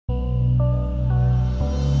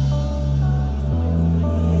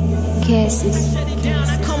Casses.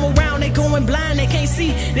 I come around, they going blind, they can't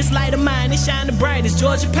see. This light of mine, it shine the brightest.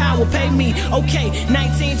 Georgia Power, pay me. Okay,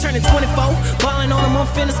 19 turning 24. Ballin' on them, I'm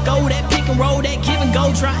finna score. That pick and roll, that give and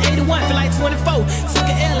go. Drop 81, feel like 24. Took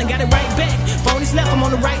a L and got it right back. Phonies left, I'm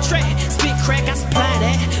on the right track. Spit crack, I supply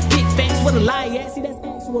that. Big facts with a lie at. See, that's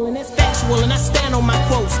actual and that's factual, and I stand on my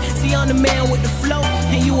quotes. See, I'm the man with the flow,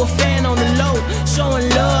 and you a fan on the low. Showing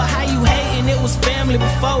love, how you hating, it was family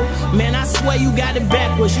before. Man, I swear you got it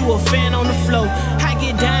backwards, you a fan on the flow. I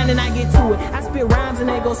get down and I get to it. I spit rhymes and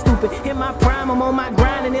they go stupid. In my prime, I'm on my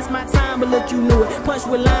grind and it's my time, but look, you knew it. Punch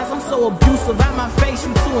with lines, I'm so abusive. Out my face,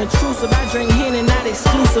 you too intrusive. I drink Hen and not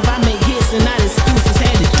exclusive. I make hits and not excuses.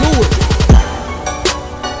 Had to do it.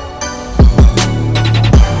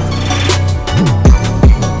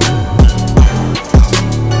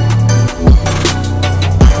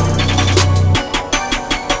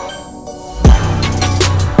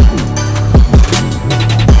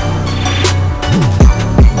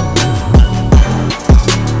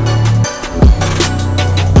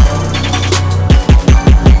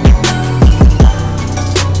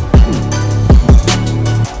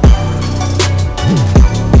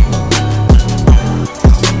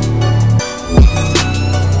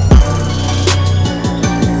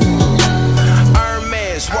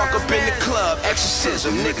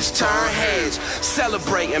 Exorcism, niggas turn heads.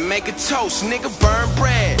 Celebrate and make a toast, nigga burn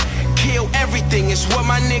bread. Kill everything, it's what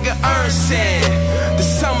my nigga Earn said. The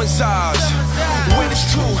summer's ours, winter's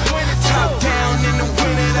too. Top down in the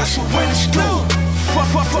winter, that's what winners do.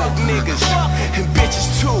 Fuck niggas, and bitches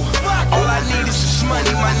too. All I need is just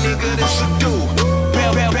money, my nigga, this should do.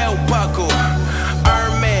 Bell buckle,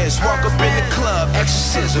 Hermes, walk up in the club.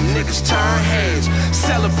 Exorcism, niggas turn heads.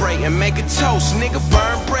 Celebrate and make a toast, nigga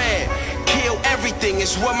burn bread. Kill everything,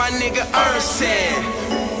 it's what my nigga Earn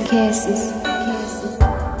said. Casses.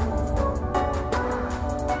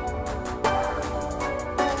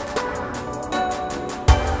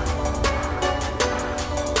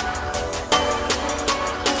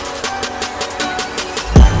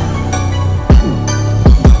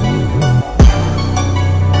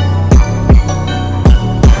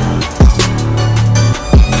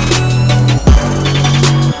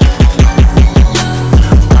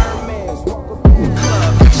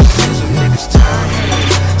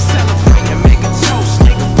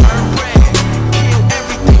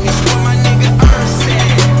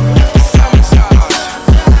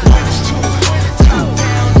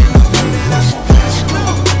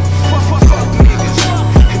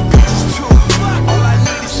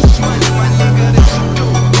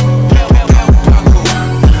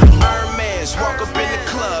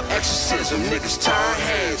 Niggas turn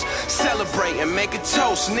heads, celebrate and make a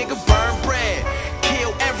toast, nigga burn bread.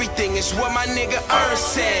 Kill everything, it's what my nigga Earn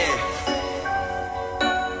said.